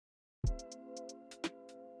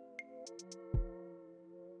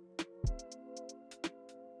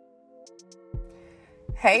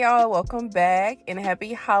Hey y'all, welcome back and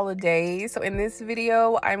happy holidays. So in this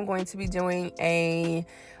video, I'm going to be doing a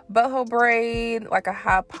boho braid, like a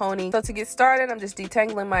high pony. So to get started, I'm just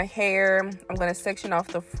detangling my hair. I'm going to section off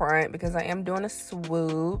the front because I am doing a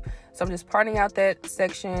swoop. So I'm just parting out that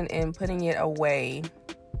section and putting it away.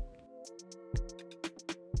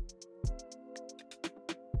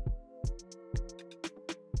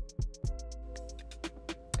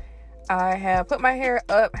 I have put my hair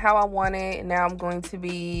up how I want it, and now I'm going to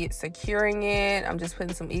be securing it. I'm just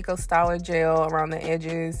putting some Eco Styler gel around the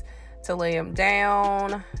edges to lay them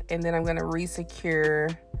down, and then I'm going to re-secure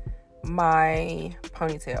my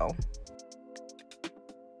ponytail.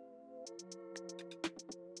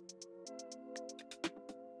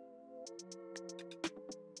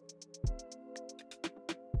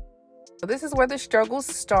 So this is where the struggle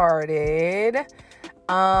started.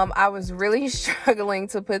 I was really struggling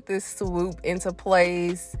to put this swoop into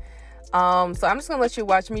place. So I'm just gonna let you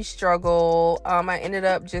watch me struggle. I ended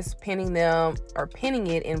up just pinning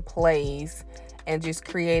it in place and just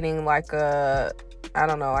creating like a, I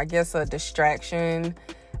don't know, I guess a distraction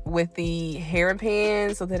with the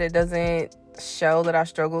hairpin so that it doesn't show that I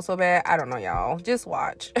struggle so bad. I don't know, y'all. Just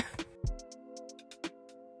watch.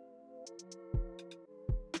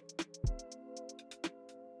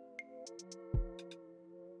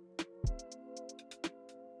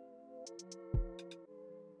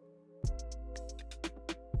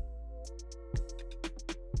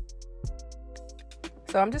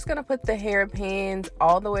 So I'm just gonna put the hairpins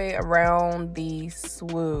all the way around the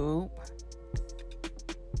swoop.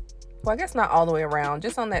 Well, I guess not all the way around,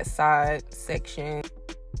 just on that side section.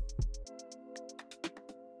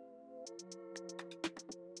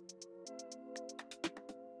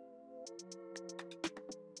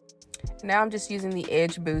 Now I'm just using the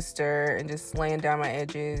edge booster and just laying down my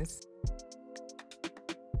edges.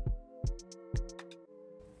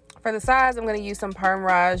 For the sides, I'm going to use some perm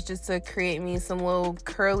rods just to create me some little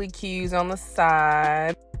curly cues on the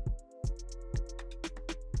side.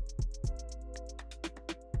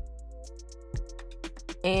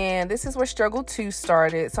 And this is where Struggle 2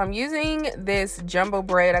 started. So I'm using this jumbo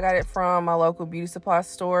braid. I got it from my local beauty supply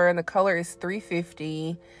store, and the color is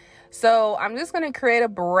 350. So I'm just going to create a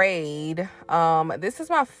braid. This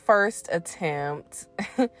is my first attempt.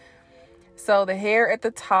 So the hair at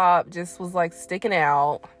the top just was like sticking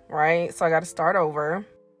out, right? So I got to start over.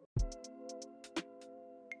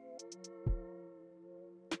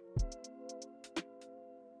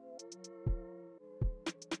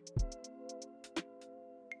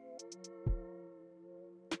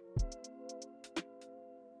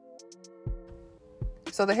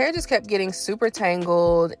 So the hair just kept getting super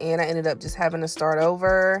tangled, and I ended up just having to start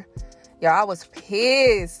over. Y'all, I was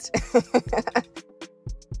pissed.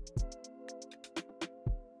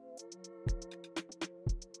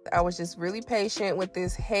 I was just really patient with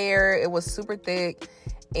this hair. It was super thick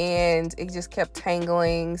and it just kept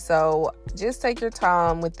tangling. So just take your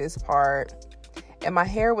time with this part. And my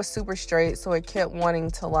hair was super straight, so it kept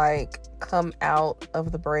wanting to like come out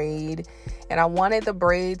of the braid. And I wanted the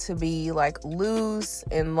braid to be like loose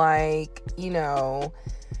and like, you know,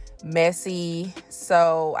 messy.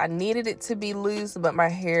 So I needed it to be loose, but my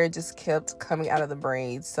hair just kept coming out of the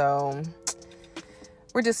braid. So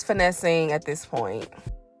we're just finessing at this point.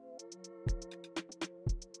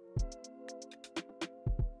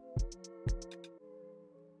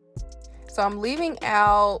 So I'm leaving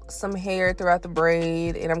out some hair throughout the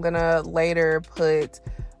braid, and I'm gonna later put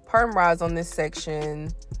perm rods on this section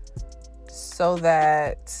so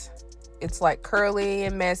that it's like curly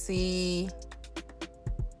and messy.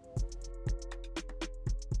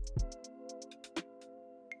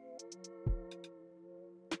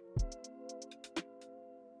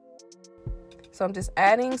 So I'm just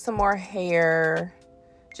adding some more hair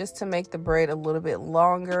just to make the braid a little bit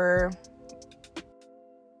longer.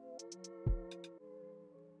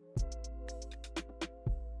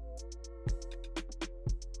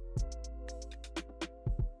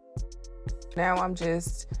 Now I'm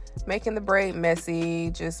just making the braid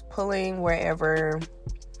messy, just pulling wherever.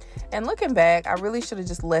 And looking back, I really should have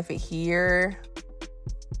just left it here.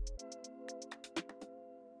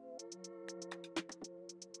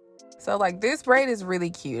 So like this braid is really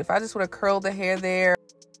cute. If I just would have curled the hair there.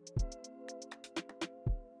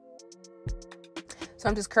 So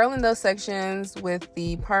I'm just curling those sections with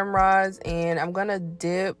the perm rods, and I'm gonna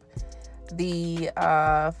dip the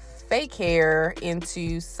fake hair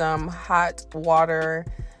into some hot water.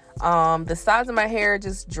 The sides of my hair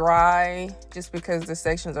just dry just because the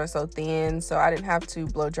sections are so thin, so I didn't have to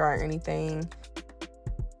blow dry or anything.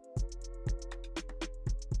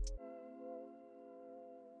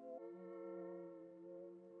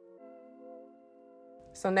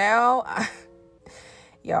 So now,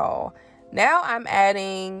 y'all, now I'm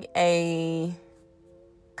adding a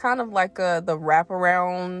kind of like the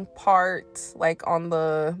wraparound part, like on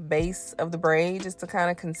the base of the braid, just to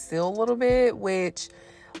kind of conceal a little bit, which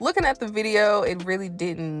looking at the video, it really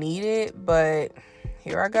didn't need it, but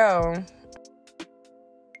here I go.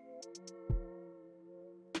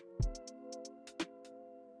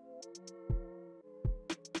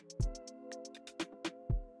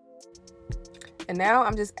 And now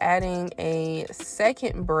I'm just adding a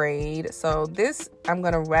second braid. So this I'm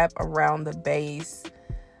gonna wrap around the base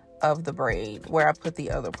of the braid where I put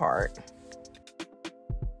the other part.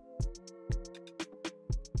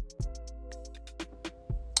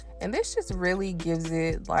 And this just really gives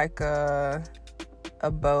it like a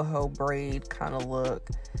boho braid kind of look.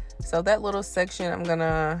 So that little section, I'm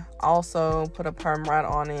gonna also put a perm rod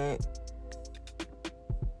on it.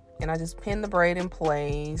 And I just pin the braid in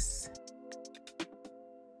place.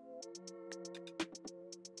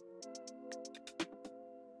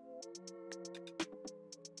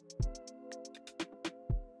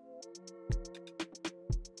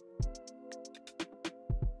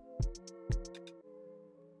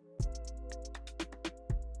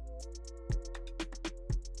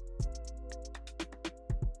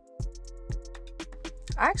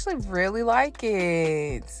 I actually really like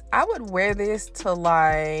it. I would wear this to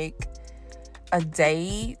like a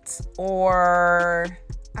date, or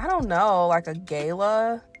I don't know, like a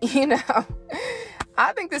gala, you know.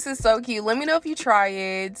 I think this is so cute. Let me know if you try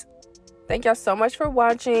it. Thank y'all so much for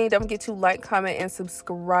watching. Don't forget to like, comment, and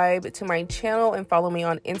subscribe to my channel, and follow me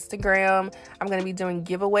on Instagram. I'm going to be doing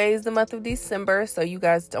giveaways the month of December, so you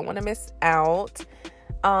guys don't want to miss out.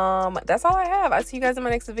 That's all I have. I'll see you guys in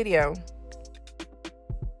my next video.